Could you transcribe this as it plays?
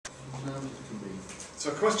So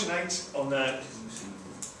question 8 on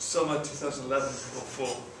summer 2011 or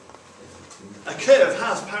 4. A curve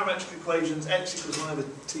has parametric equations x equals 1 over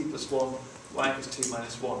t plus 1, y equals t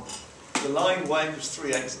minus 1. The line y equals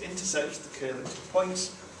 3x intersects the curve at 2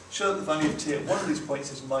 points. Show that the value of t at one of these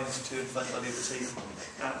points is minus 2 and find the value of t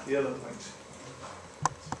at the other point.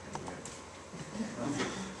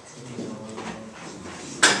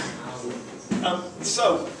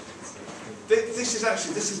 So, this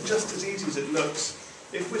is just as easy as it looks.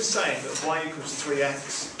 If we're saying that y equals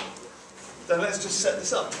 3x, then let's just set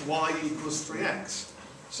this up. Y equals 3x.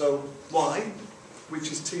 So y,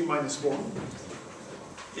 which is t minus 1,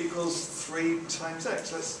 equals 3 times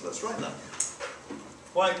x. Let's write that.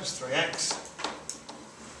 Y equals 3x.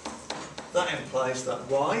 That implies that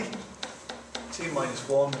y, t minus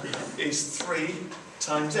 1, is 3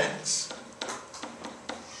 times x.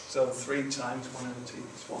 So 3 times 1 over t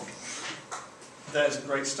plus 1. There's a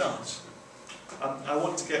great start. I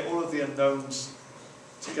want to get all of the unknowns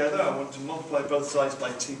together. I want to multiply both sides by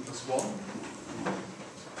t plus 1.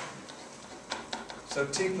 So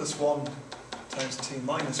t plus 1 times t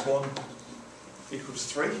minus 1 equals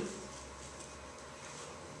 3.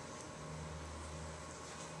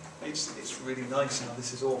 It's really nice how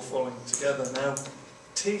this is all falling together now.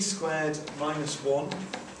 T squared minus 1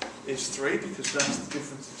 is 3 because that's the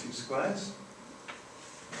difference of 2 squares.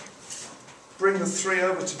 Bring the 3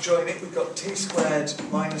 over to join it. We've got t squared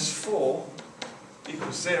minus 4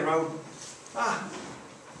 equals 0.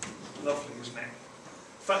 Lovely, isn't it?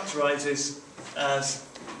 Factorises as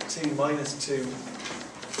t minus 2,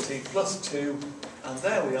 t plus 2, and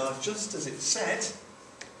there we are, just as it said.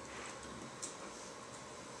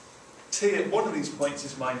 T at one of these points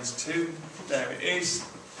is minus 2. There it is.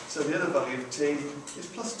 So the other value of t is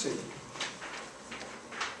plus 2.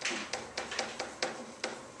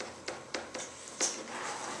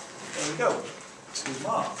 There we go. 2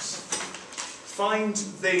 marks. Find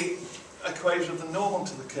the equation of the normal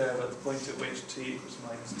to the curve at the point at which t equals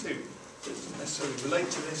minus 2. It doesn't necessarily relate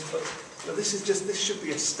to this, but this should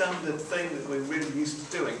be a standard thing that we're really used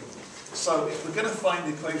to doing. So if we're going to find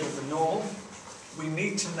the equation of the normal, we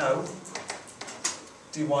need to know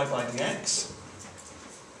dy by dx.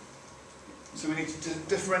 So we need to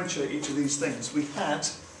differentiate each of these things. We had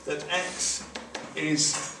that x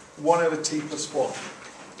is 1 over t plus 1.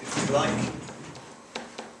 If we like,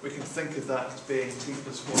 we can think of that as being t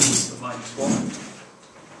plus 1 to the minus 1.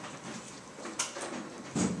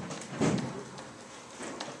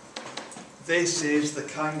 This is the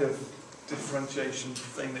kind of differentiation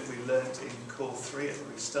thing that we learnt in Core 3 at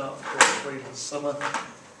the start of Core 3 last summer.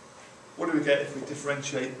 What do we get if we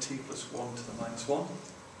differentiate t plus 1 to the minus 1?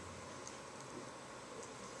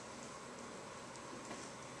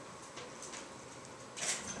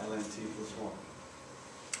 ln t plus 1.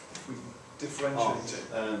 If we differentiate it.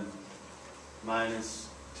 Minus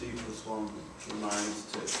t plus 1 to minus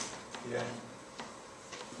 2. Yeah.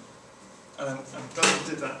 And I'm glad you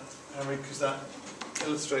did that, Harry, because that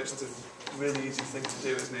illustrates the really easy thing to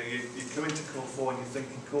do, isn't it? You come into Core 4 and you're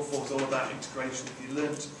thinking Core 4 is all about integration. If you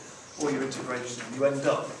learnt all your integration, you end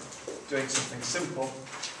up doing something simple,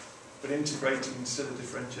 but integrating instead of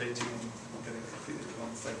differentiating and getting completely the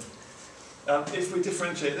wrong thing. If we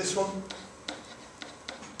differentiate this one,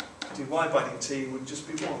 dy by dt would just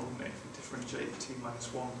be 1, wouldn't it? If we differentiate t minus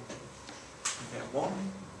 1, we get 1.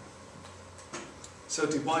 So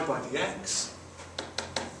dy by dx,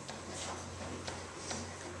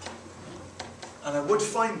 and I would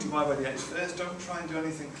find dy by dx first. Don't try and do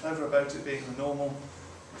anything clever about it being the normal.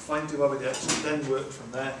 Find dy by dx and then work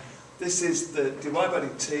from there. This is the dy by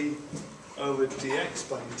dt over dx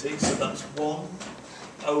by dt, so that's 1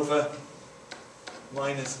 over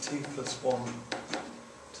minus t plus 1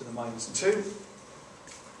 to the minus 2.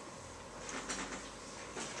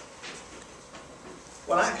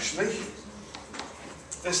 Well, actually,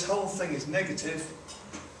 this whole thing is negative,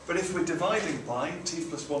 but if we're dividing by t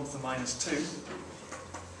plus 1 to the minus 2,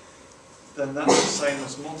 then that's the same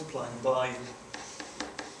as multiplying by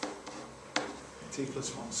t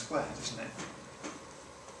plus 1 squared, isn't it?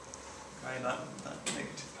 Okay, that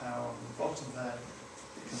negative power on the bottom there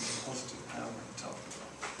becomes a positive power on the top.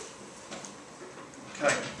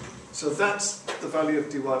 Okay, so that's the value of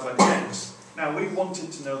dy by dx. Now we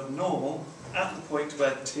wanted to know the normal at the point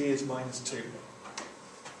where t is minus 2.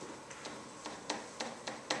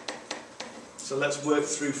 So let's work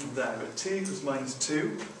through from there. At t equals minus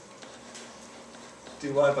 2,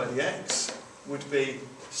 dy by dx would be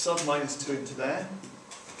sub minus 2 into there.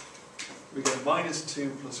 We get minus 2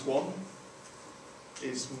 plus 1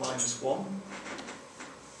 is minus 1.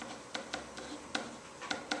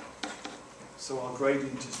 So our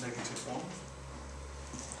gradient is negative 1.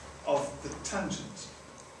 of the tangent.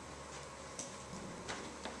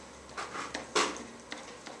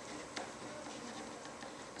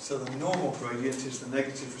 So the normal gradient is the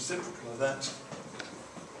negative reciprocal of that.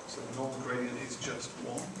 So the normal gradient is just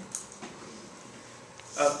 1.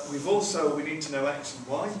 We need to know x and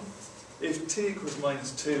y. If t equals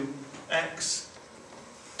minus 2, x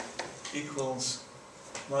equals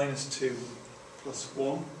minus 2 plus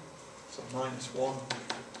 1, so minus 1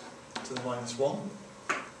 to the minus 1,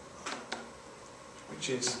 which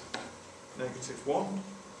is negative 1.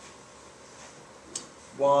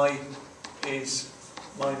 Y is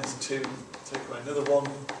minus 2, take away another 1,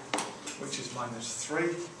 which is minus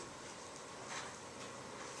 3.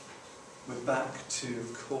 We're back to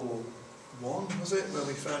core 1, was it? Where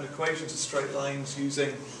we found equations of straight lines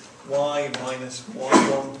using y minus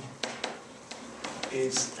y1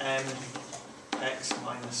 is mx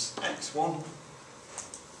minus x1.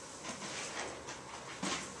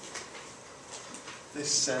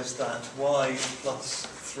 This says that y plus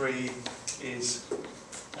 3 is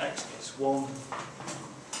x plus 1.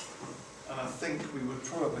 And I think we would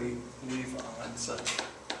probably leave our answer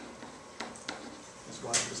as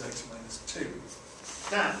y equals x minus 2.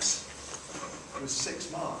 That was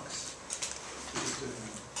 6 marks.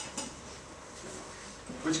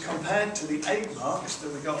 Which compared to the 8 marks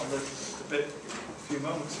that we got on the bit a few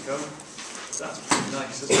moments ago, that's pretty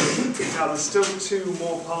nice, isn't it? Now there's still 2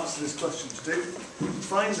 more parts of this question to do.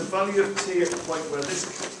 Find the value of t at the point where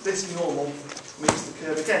this normal meets the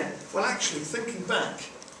curve again. Well, actually, thinking back,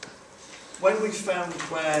 when we found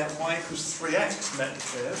where y equals 3x met the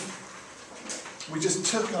curve, we just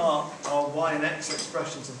took our y and x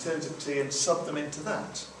expressions in terms of t and subbed them into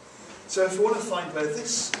that. So if we want to find where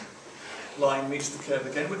this line meets the curve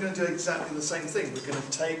again, we're going to do exactly the same thing. We're going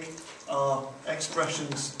to take our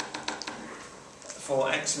expressions for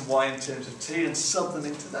x and y in terms of t and sub them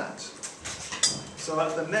into that. So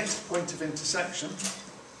at the next point of intersection,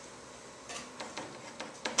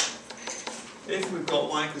 if we've got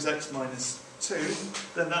y equals x minus 2,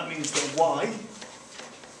 then that means that y,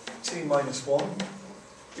 t minus 1,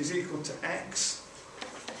 is equal to x,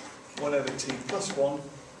 1 over t plus 1,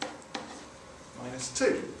 minus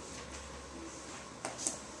 2.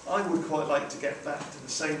 I would quite like to get back to the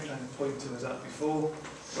same kind of point I was at before,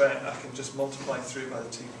 where I can just multiply through by the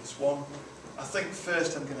t plus 1. I think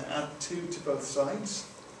first I'm going to add 2 to both sides.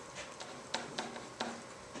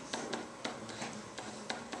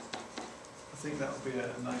 I think that would be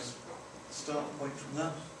a nice start point from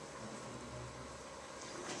that.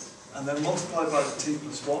 And then multiply by the t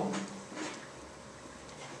plus 1.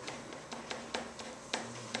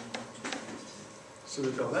 So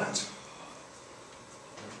we've got that.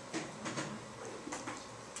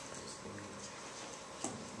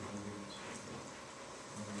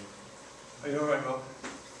 Are you alright, Rob?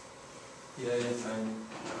 Yeah, fine.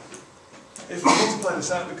 If we multiply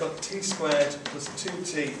this out, we've got t squared plus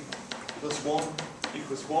 2t plus 1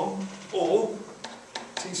 equals 1, or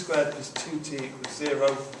t squared plus 2t equals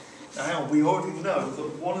 0. Now hang on, we already know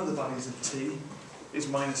that one of the values of t is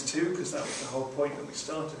minus 2, because that was the whole point that we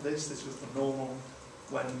started this. This was the normal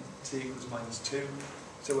when t equals minus 2.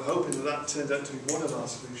 So we're hoping that that turns out to be one of our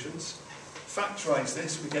solutions. Factorise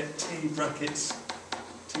this, we get t brackets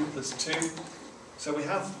t plus 2. So we've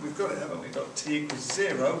got it, haven't we? We've got t equals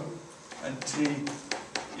 0 and t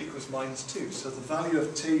equals minus 2. So the value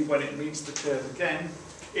of t when it meets the curve again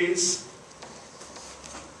is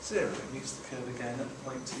 0. It meets the curve again at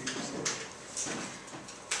point t equals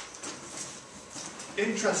 0.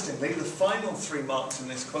 Interestingly, the final 3 marks in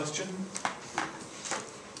this question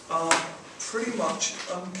are pretty much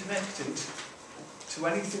unconnected to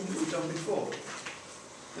anything that we've done before.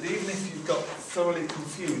 But even if you've got thoroughly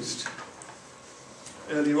confused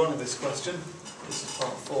earlier on in this question, this is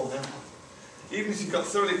part 4 now, even if you got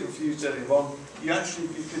thoroughly confused earlier on, you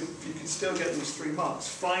could still get these 3 marks.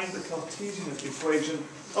 Find the Cartesian of the equation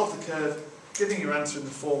of the curve, giving your answer in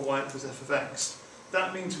the form y equals f of x.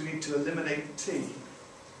 That means we need to eliminate t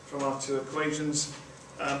from our 2 equations.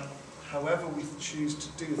 However we choose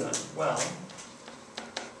to do that, well,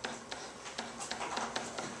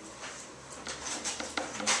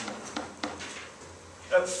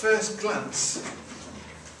 at first glance,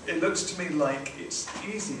 it looks to me like it's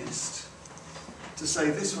easiest to say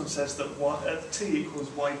this one says that t equals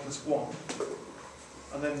y plus 1,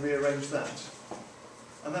 and then rearrange that.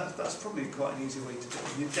 And that's probably quite an easy way to do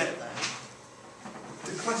it. You get there.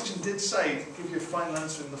 The question did say, give you a final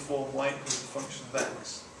answer in the form y equals a function of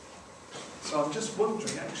x. So I'm just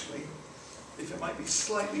wondering, actually, if it might be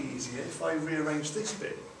slightly easier if I rearrange this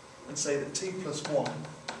bit and say that t plus 1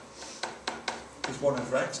 is 1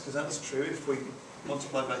 over x, because that's true if we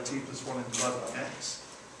multiply by t plus 1 and divide by x.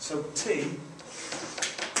 So t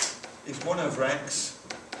is 1 over x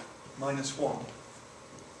minus 1.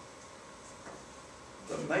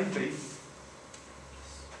 But maybe,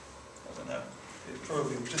 I don't know, it'd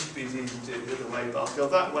probably just be as easy to do it the other way, but I'll go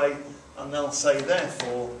that way, and they'll say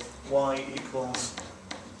therefore y equals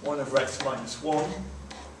 1 over x minus 1,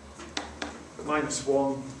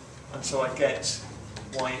 and so I get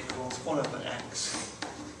y equals 1 over x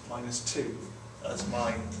minus 2 as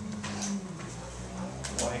my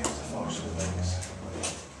y equals a function of x.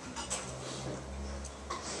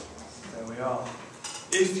 There we are.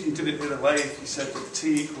 If you did it the other way, if you said that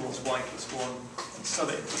t equals y plus 1 and sub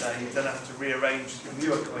it today, you then have to rearrange your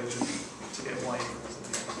new equation to get y equals